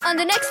on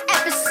the next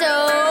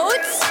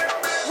episodes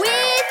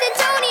with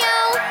Antonio.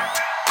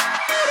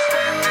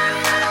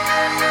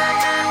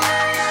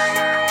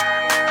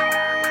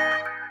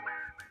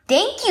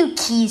 Thank you,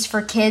 Keys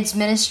for Kids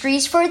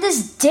Ministries, for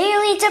this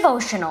daily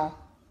devotional.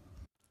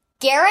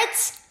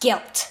 Garrett's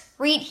guilt.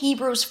 Read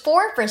Hebrews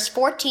 4, verse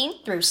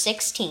 14 through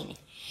 16.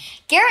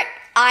 Garrett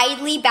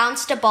idly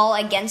bounced a ball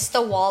against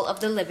the wall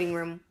of the living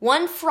room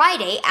one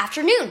Friday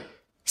afternoon.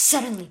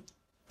 Suddenly,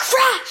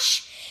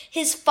 crash!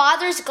 His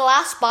father's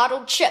glass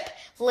bottle chip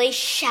lay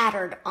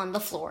shattered on the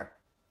floor.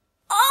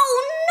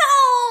 Oh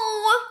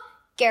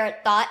no!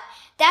 Garrett thought.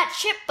 That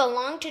chip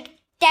belonged to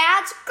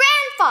Dad's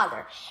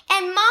grandfather,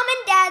 and Mom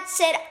and Dad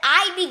said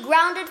I'd be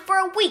grounded for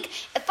a week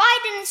if I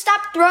didn't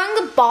stop throwing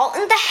the ball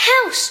in the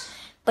house.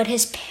 But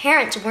his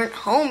parents weren't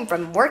home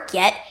from work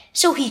yet,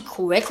 so he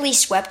quickly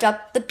swept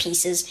up the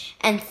pieces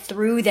and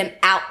threw them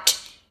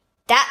out.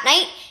 That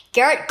night,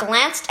 Garrett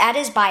glanced at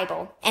his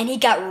Bible, and he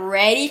got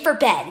ready for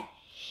bed.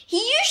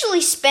 He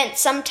usually spent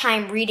some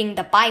time reading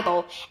the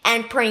Bible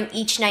and praying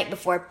each night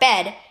before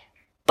bed,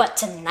 but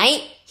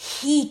tonight,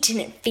 he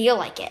didn't feel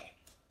like it.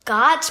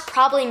 God's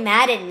probably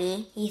mad at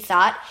me, he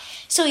thought,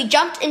 so he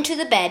jumped into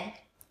the bed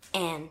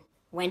and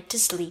went to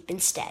sleep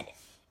instead.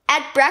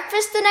 At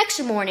breakfast the next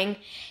morning,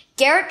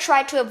 Garrett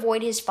tried to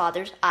avoid his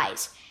father's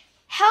eyes.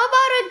 How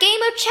about a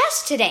game of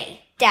chess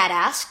today? Dad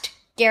asked.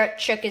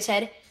 Garrett shook his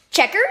head.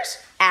 Checkers?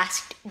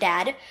 Asked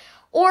Dad.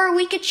 Or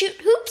we could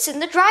shoot hoops in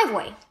the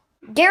driveway.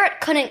 Garrett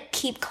couldn't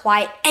keep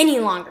quiet any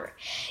longer.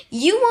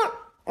 You won't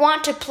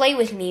want to play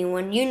with me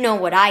when you know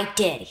what I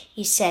did,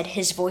 he said,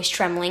 his voice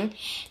trembling.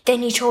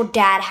 Then he told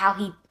Dad how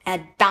he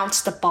had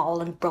bounced the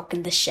ball and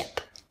broken the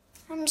ship.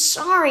 I'm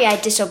sorry I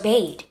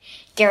disobeyed,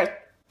 Garrett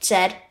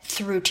said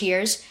through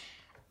tears.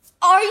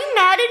 Are you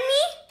mad at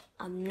me?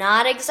 I'm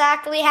not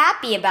exactly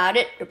happy about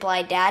it,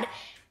 replied Dad,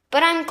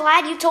 but I'm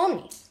glad you told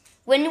me.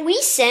 When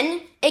we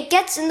sin, it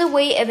gets in the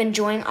way of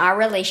enjoying our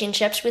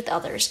relationships with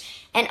others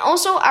and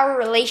also our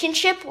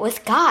relationship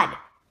with God.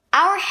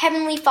 Our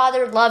Heavenly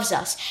Father loves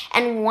us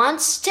and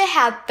wants to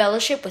have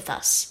fellowship with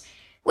us,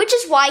 which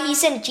is why He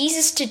sent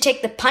Jesus to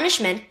take the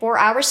punishment for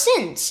our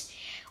sins.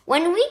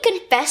 When we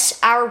confess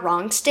our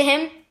wrongs to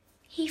Him,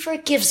 He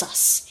forgives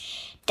us.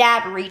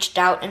 Dad reached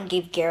out and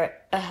gave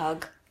Garrett a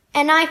hug.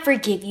 And I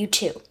forgive you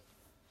too.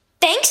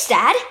 Thanks,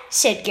 Dad,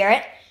 said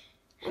Garrett.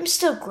 I'm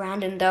still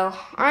grounded though,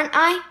 aren't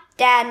I?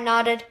 Dad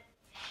nodded.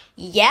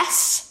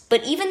 Yes,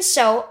 but even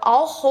so,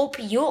 I'll hope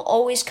you'll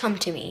always come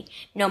to me,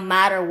 no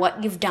matter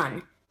what you've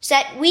done, so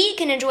that we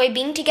can enjoy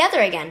being together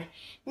again.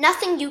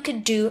 Nothing you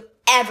could do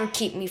ever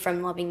keep me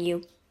from loving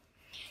you.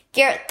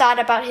 Garrett thought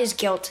about his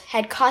guilt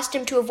had caused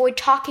him to avoid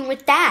talking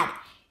with Dad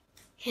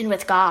and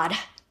with God.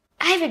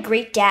 I have a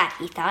great dad,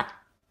 he thought.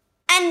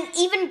 An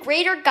even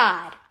greater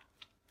God.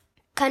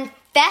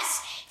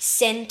 Confess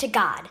sin to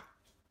God.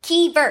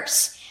 Key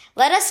verse.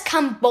 Let us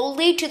come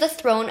boldly to the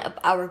throne of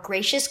our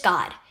gracious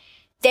God.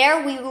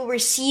 There we will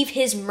receive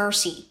His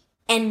mercy,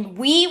 and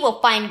we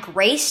will find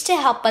grace to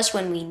help us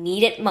when we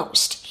need it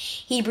most.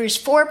 Hebrews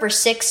 4, verse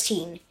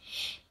 16.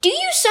 Do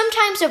you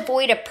sometimes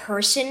avoid a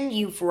person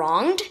you've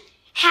wronged?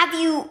 Have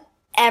you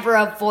ever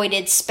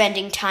avoided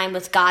spending time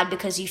with God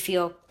because you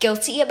feel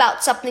guilty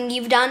about something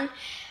you've done?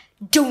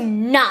 Do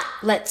not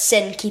let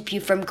sin keep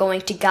you from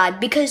going to God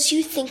because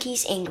you think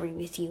He's angry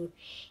with you.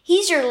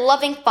 He's your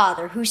loving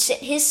Father who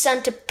sent His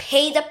Son to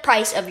pay the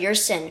price of your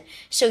sin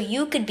so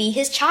you could be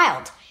His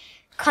child.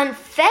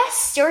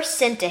 Confess your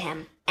sin to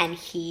Him and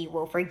He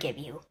will forgive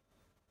you.